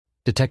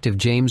Detective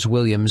James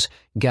Williams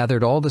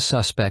gathered all the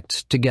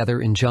suspects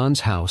together in John's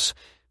house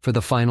for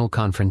the final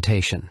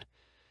confrontation.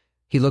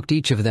 He looked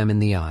each of them in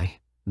the eye,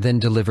 then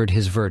delivered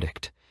his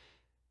verdict.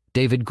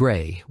 David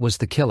Gray was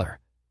the killer.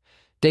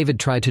 David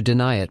tried to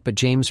deny it, but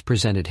James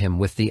presented him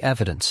with the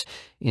evidence,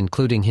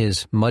 including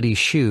his muddy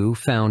shoe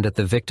found at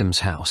the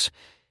victim's house,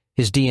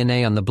 his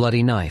DNA on the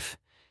bloody knife,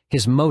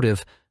 his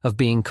motive of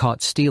being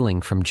caught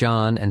stealing from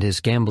John and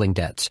his gambling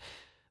debts,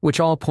 which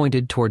all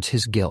pointed towards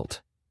his guilt.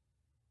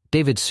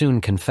 David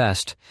soon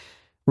confessed,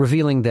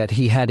 revealing that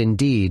he had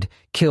indeed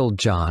killed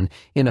John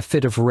in a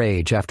fit of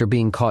rage after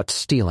being caught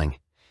stealing.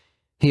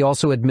 He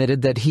also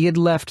admitted that he had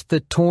left the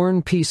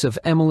torn piece of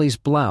Emily's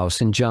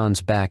blouse in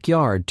John's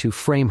backyard to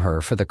frame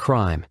her for the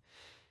crime.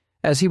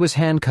 As he was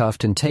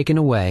handcuffed and taken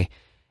away,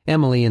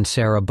 Emily and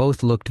Sarah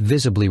both looked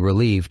visibly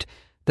relieved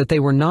that they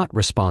were not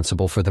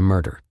responsible for the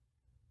murder.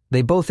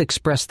 They both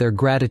expressed their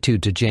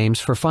gratitude to James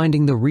for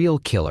finding the real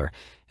killer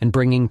and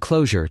bringing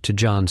closure to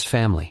John's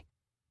family.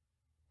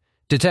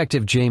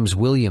 Detective James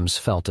Williams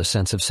felt a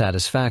sense of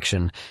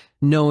satisfaction,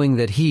 knowing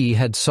that he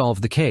had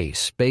solved the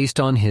case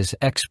based on his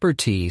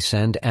expertise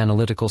and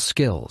analytical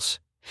skills.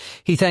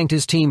 He thanked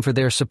his team for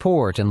their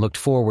support and looked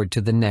forward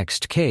to the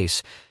next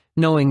case,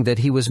 knowing that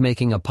he was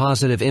making a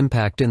positive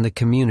impact in the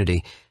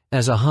community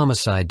as a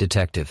homicide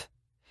detective.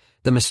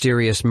 The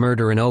mysterious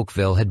murder in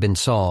Oakville had been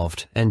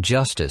solved, and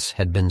justice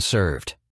had been served.